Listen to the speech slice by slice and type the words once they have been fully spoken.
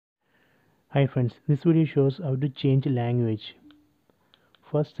Hi friends, this video shows how to change language.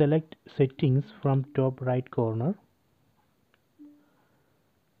 First select settings from top right corner.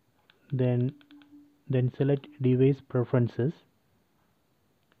 Then select device preferences.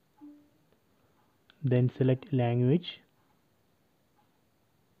 Then select language.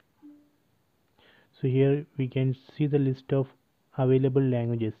 So here we can see the list of available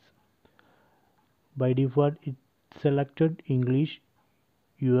languages. By default it selected English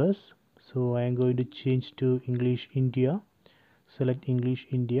US. So I am going to change to English India. Select English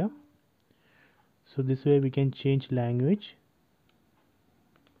India. So this way we can change language.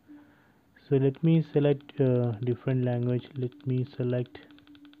 So let me select different language. Let me select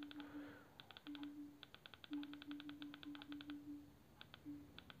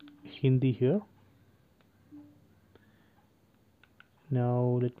Hindi here.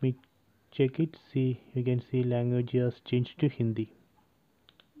 Now let me check it. See, you can see language has changed to Hindi.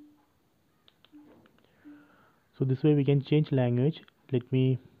 So this way we can change language. Let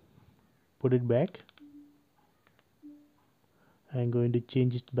me put it back. I'm going to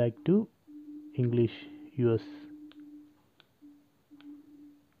change it back to English US.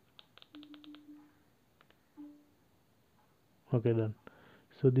 Okay, done.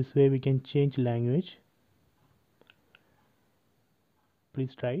 So this way we can change language.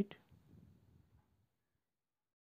 Please try it.